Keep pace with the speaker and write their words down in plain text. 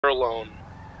her loan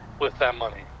with that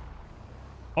money.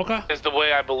 Okay. Is the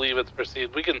way I believe it's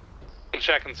perceived. We can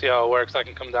check and see how it works. I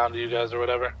can come down to you guys or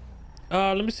whatever.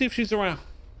 Let me see if she's around.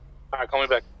 Alright, call me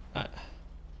back.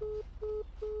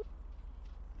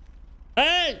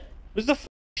 Hey, there's the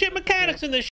shit mechanics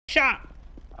in this shop.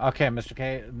 Okay, Mr.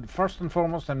 K. First and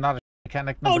foremost, I'm not a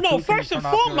mechanic. Oh no, two, first and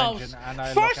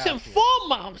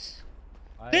foremost,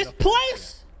 this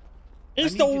place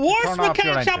is the worst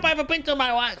mechanic shop I've ever been to in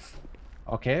my life.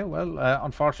 Okay, well,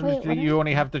 unfortunately, you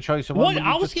only have the choice of one.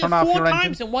 I was here 4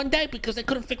 times in one day because they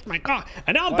couldn't fix my car,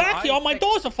 and now I'm back here. All my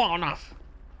doors are falling off.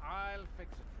 I'll fix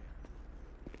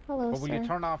it for you. Hello, but will sir. you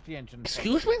turn off the engine?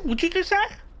 Excuse me? What'd you just say?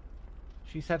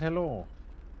 She said hello.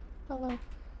 Hello.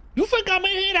 You think I'm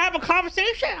in here to have a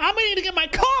conversation? I'm in here to get my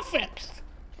car fixed.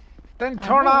 Then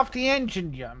turn off the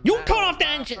engine, you turn off the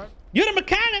engine. You're the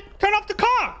mechanic. Turn off the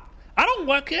car. I don't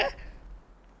work here.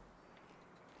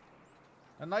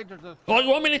 And neither does. Oh, you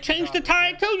want me to change the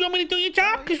tire too? You want me to do your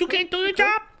job? Because you can't do your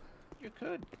job? You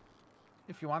could.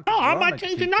 If you want. No, I'm not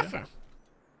changing nothing.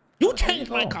 You change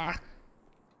my car.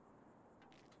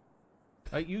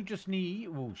 You just need.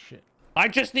 Oh shit. I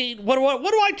just need. What do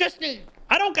I just need?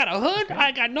 I don't got a hood. Okay.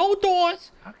 I got no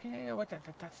doors. Okay, what?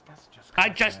 That's just. I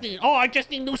just need. Oh, I just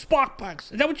need new spark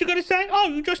plugs. Is that what you're gonna say? Oh,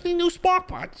 you just need new spark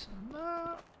plugs.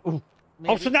 No.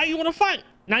 Oh, so now you want to fight?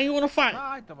 Now you want to fight? No,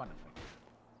 I don't want to fight.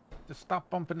 Just stop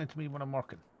bumping into me when I'm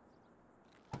working.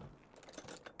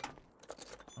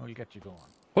 I'll get you going.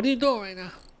 What are you doing right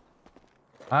now?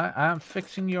 I am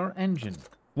fixing your engine.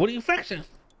 What are you fixing?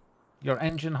 Your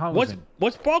engine housing.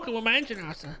 What's broken with my engine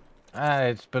housing?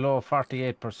 It's below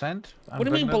 48%. What do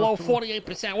you mean below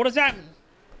 48%? What does that mean?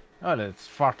 Well, it's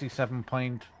 47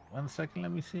 point. 1 second,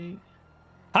 let me see.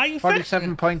 How you fixing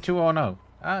it? 47.209.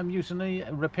 I'm using a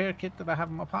repair kit that I have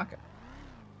in my pocket.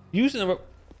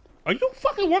 Are you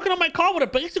fucking working on my car with a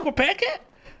basic repair kit?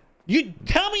 You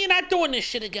tell me you're not doing this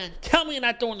shit again. Tell me you're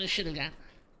not doing this shit again.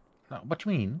 No, what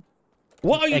do you mean?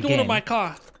 What are you doing to my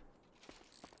car?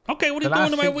 Okay, what are you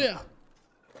doing to my wheel?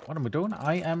 What am I doing?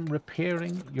 I am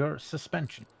repairing your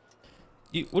suspension.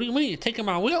 What do you mean? You're taking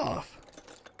my wheel off?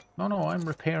 No, I'm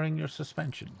repairing your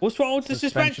suspension. What's wrong with the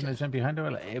suspension? Suspension is in behind the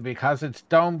wheel because it's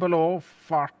down below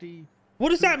 40%. What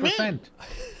does that mean?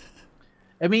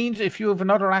 It means if you have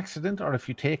another accident or if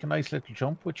you take a nice little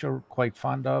jump, which you're quite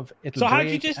fond of, it'll So how'd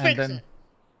you just fix it?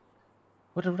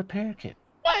 With a repair kit.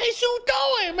 What is you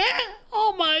doing, man?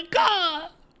 Oh my god!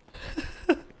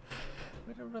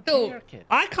 With a repair kit.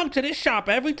 I come to this shop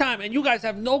every time and you guys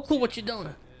have no clue what you're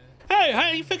doing. Hey, how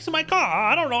are you fixing my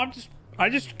car? I don't know. I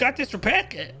just got this repair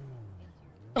kit.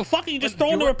 The fuck are you just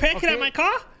throwing the repair kit at my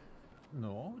car?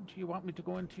 No. Do you want me to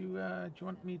go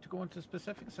into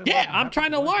specifics? Yeah, I'm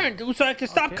trying to learn, dude, so I can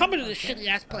stop coming to this shitty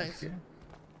ass place.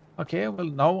 Okay, well,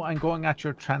 now I'm going at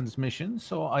your transmission,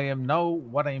 so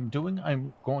what I am doing,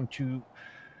 I'm going to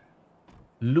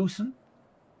loosen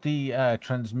the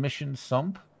transmission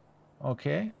sump.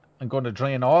 Okay, I'm going to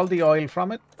drain all the oil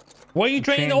from it. Where are you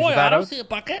draining the oil? I don't see a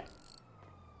bucket.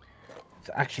 It's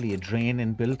actually a drain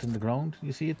inbuilt in the ground.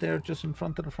 You see it there, just in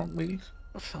front of the front wheels.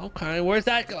 Okay, where's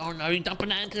that going? Are you dumping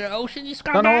that into the ocean, you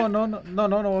scumbag?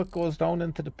 No. It goes down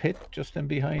into the pit, just in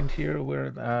behind here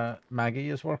where Maggie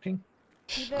is working.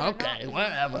 Okay,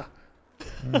 whatever.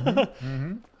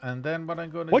 And then what I'm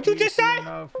going to What'd you just say?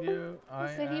 I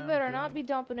said he better not be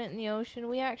dumping it in the ocean.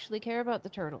 We actually care about the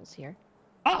turtles here.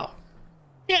 Oh,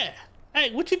 yeah.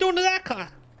 Hey, what you doing to that car?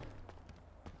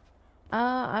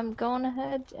 I'm going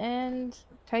ahead and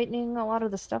tightening a lot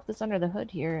of the stuff that's under the hood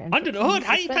here. And under the hood?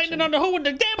 How you tightening under the hood when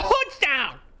the damn hood's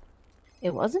down?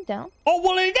 It wasn't down. Oh,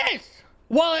 well it is.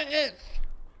 Well it is.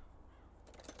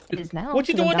 It is now. What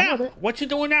you doing now? What you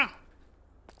doing now?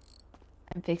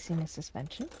 I'm fixing the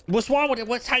suspension. What's wrong with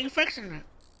it? How you fixing it?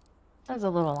 That was a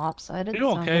little lopsided. You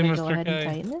okay, Mr. Go ahead K? and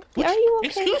tighten it. Are you okay?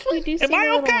 Excuse me? We do Am I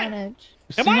okay?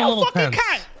 Am I a fucking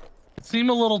cat? It seemed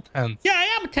a little tense. Yeah, I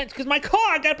am tense because my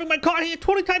car, I gotta bring my car here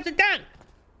 20 times a day.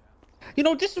 You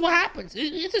know, this is what happens.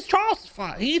 This is Charles'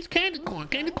 fault. He eats candy corn.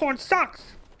 Candy corn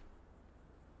sucks.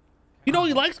 You know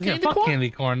he likes candy corn? Candy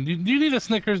corn. Do you need a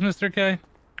Snickers, Mr. K?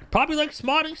 Probably like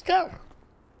Smarties too.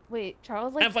 Wait,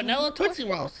 Charles likes and vanilla Tootsie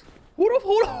Rolls. Who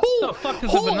the fuck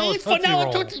is a eats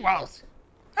vanilla Tootsie Rolls?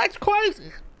 That's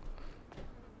crazy.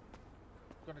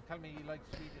 Gonna tell me he likes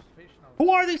Swedish fish now.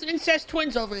 Who are these incest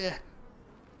twins over here?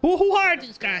 Who hired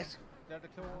these guys? I'm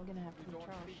gonna have to do Charles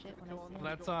shit when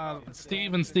I see him. That's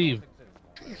Steve and Steve.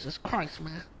 Jesus Christ,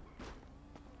 man.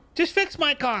 Just fix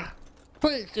my car.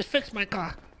 Please, just fix my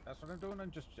car. That's what I'm doing.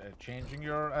 I'm just changing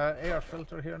your air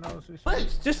filter here now as we speak.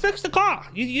 Please, just fix the car.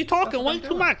 You're talking way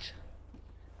too much.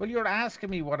 Well, you're asking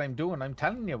me what I'm doing. I'm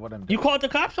telling you what I'm doing. You called the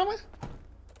cops on me?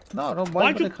 No, no.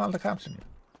 Why would they call the cops on you?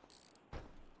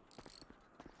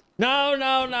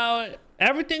 No.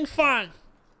 Everything's fine.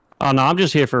 Oh no, I'm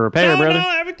just here for repair, brother.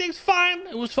 No, everything's fine.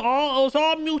 It was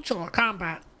all mutual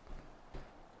combat.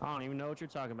 I don't even know what you're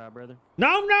talking about, brother.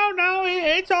 No.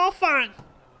 It's all fine.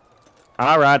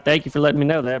 All right, thank you for letting me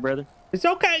know that, brother. It's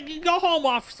okay. You can go home,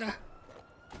 officer.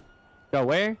 Go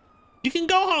where? You can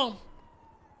go home.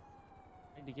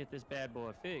 I need to get this bad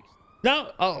boy fixed.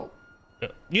 No. Oh.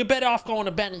 You're better off going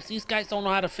to Benny's. These guys don't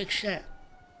know how to fix shit.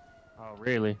 Oh,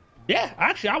 really? Yeah,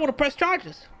 actually, I want to press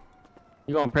charges.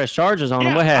 You gonna press charges on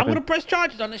them? What happened? I'm gonna press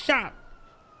charges on the shop.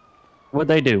 What'd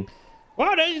they do?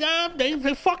 Well, they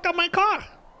fucked up my car.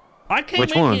 I came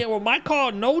in here with my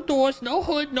car, no doors, no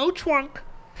hood, no trunk.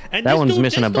 And that one's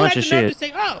missing a bunch of shit. To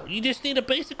say, oh, you just need a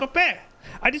basic repair.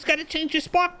 I just gotta change your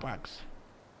spark plugs.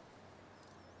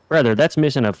 Brother, that's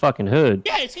missing a fucking hood.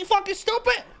 Yeah, is he fucking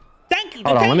stupid? Thank you.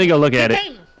 Hold on, let me go look at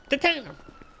it. Detain him.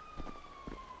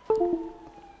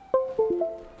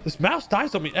 This mouse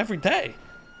dies on me every day.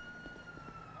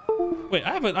 Wait,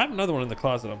 I have another one in the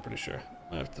closet, I'm pretty sure.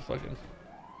 I have to fucking...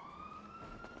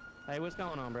 Hey, what's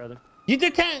going on, brother? You're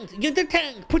detained.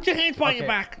 Put your hands behind your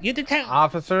back. You're detained.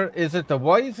 Officer, is it the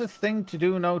wisest thing to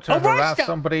do now to harass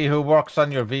somebody who works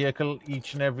on your vehicle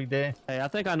each and every day? Hey, I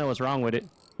think I know what's wrong with it.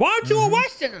 Why aren't you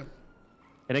arresting him?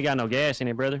 It ain't got no gas in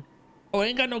it, brother. Oh, it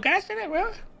ain't got no gas in it,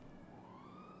 really?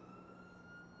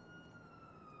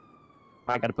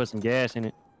 I gotta put some gas in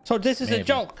it. So this is a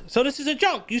joke.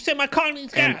 You said my car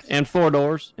needs gas. And four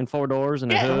doors, and a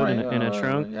hood, and a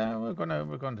trunk. Yeah, we're going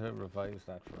to revise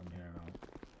that from here now.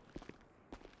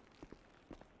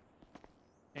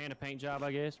 And a paint job,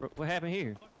 I guess. What happened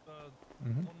here?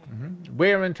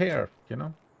 Wear and tear, you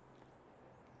know.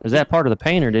 Is that part of the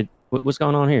paint, or what's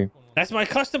going on here? That's my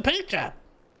custom paint job.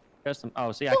 Custom.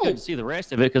 Oh, see, I couldn't see the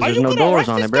rest of it because there's no doors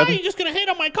on it, brother. You're just gonna hit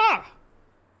on my car.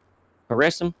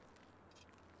 Arrest him?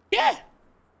 Yeah.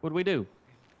 What'd we do?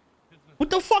 What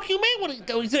the fuck you mean? What he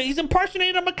do? He's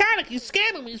impersonating a mechanic. He's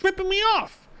scamming me. He's ripping me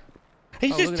off.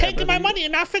 He's just taking my money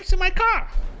and not fixing my car.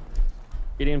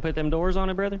 You didn't put them doors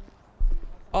on it, brother?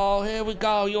 Oh, here we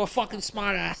go. You're a fucking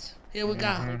smart ass. Here we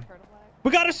go. We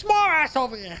got a smart ass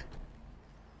over here.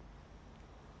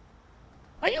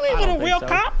 Are you even a real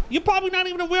cop? You're probably not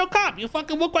even a real cop. You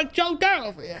fucking look like Joe Dirt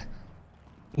over here.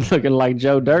 Looking like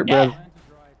Joe Dirt, brother.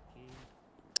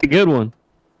 It's a good one.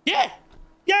 Yeah.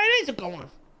 Yeah, it is a good one.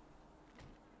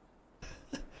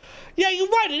 Yeah, you're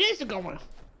right. It is a good one.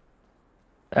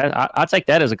 I take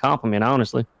that as a compliment,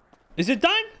 honestly. Is it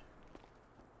done?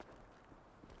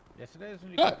 Yes, it is.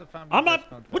 When you got the family I'm not.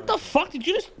 What the fuck did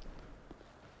you just?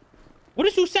 What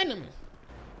did you send me?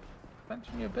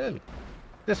 Sent me a bill.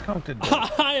 Discounted bill.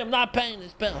 I am not paying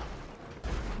this bill.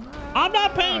 I'm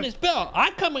not paying this bill.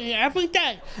 I come in here every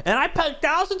day and I pay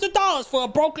thousands of dollars for a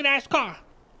broken ass car.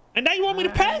 And now you want me to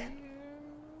pay?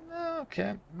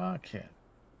 Okay.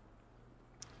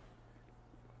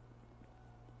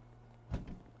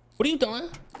 What are you doing?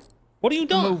 What are you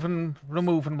doing?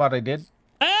 Removing what I did.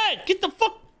 Hey, get the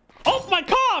fuck off my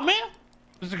car, man!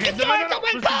 Get your hands off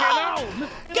my car!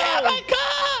 Get off my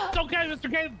car! It's okay,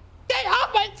 Mr. K. Get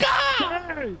off my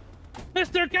car! Hey,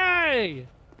 Mr. K!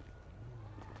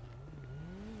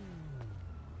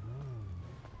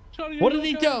 What did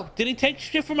he do? Did he take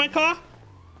shit from my car?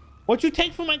 What'd you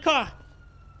take from my car?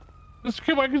 Mr.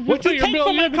 K, what'd you take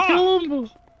from my car?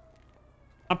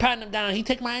 I'm patting him down. He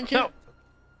take my engine? No.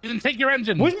 He didn't take your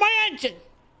engine. Where's my engine?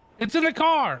 It's in the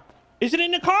car. Is it in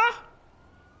the car?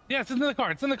 Yes, it's in the car.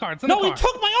 It's in the car. No, he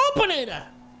took my alternator.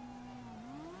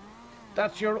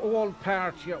 That's your old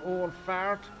part, you old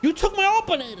fart. You took my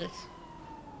alternators.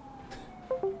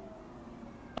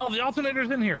 Oh, the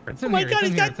alternator's in here. It's in here. Oh my God,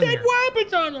 he's got dead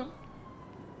rabbits on him.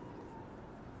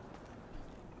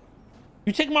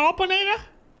 You take my alternator?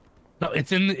 No,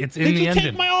 it's in the engine. Did you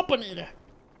take my alternator?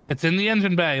 It's in the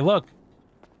engine bay. Look.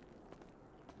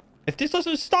 If this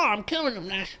doesn't start, I'm killing him,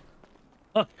 Nash.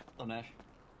 Look. Hello, Nash.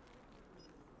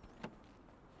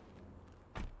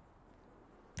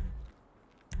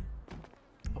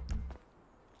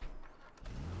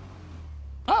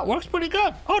 Oh, it works pretty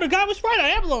good. Oh, the guy was right. I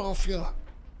am low on fuel.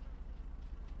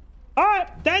 All right,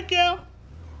 thank you.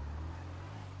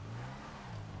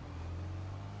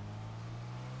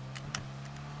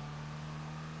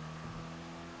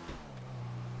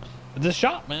 The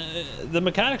shop, man. The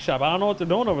mechanic shop. I don't know what they're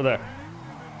doing over there.